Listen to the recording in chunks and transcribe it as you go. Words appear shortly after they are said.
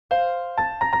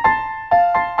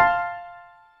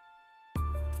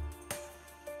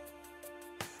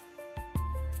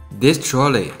This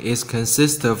trolley is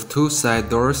consists of two side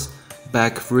doors,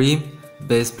 back frame,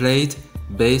 base plate,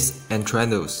 base, and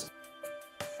trundles.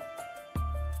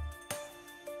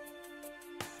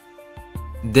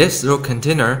 This road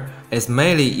container is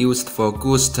mainly used for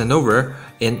goods turnover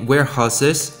in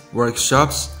warehouses,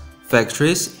 workshops,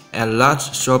 factories, and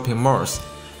large shopping malls,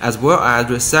 as well as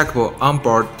recyclable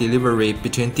onboard delivery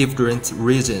between different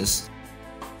regions.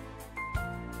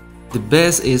 The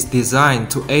base is designed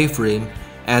to A-frame,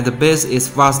 and the base is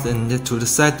fastened to the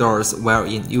side doors while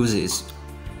in usage.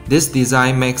 This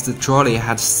design makes the trolley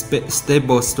have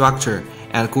stable structure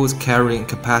and good carrying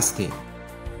capacity.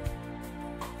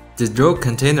 The road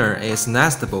container is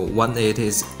nestable when it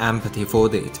is empty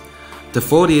folded. The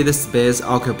folded space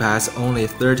occupies only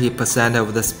 30%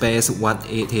 of the space when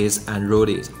it is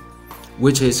unrolled,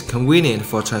 which is convenient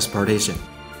for transportation.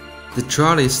 The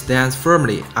trolley stands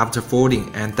firmly after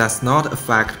folding and does not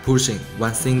affect pushing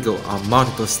one single or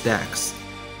multiple stacks.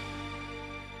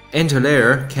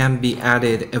 Interlayer can be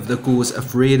added if the goods are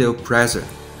afraid of pressure.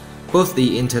 Both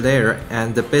the interlayer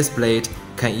and the base plate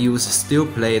can use steel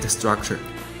plate structure.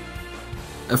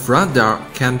 A front door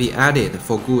can be added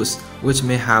for goods which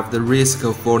may have the risk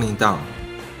of falling down.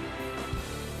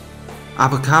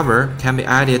 Upper cover can be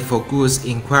added for goods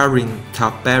requiring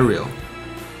top burial.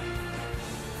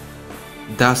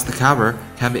 Dust cover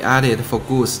can be added for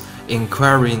goods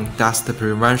requiring dust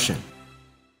prevention.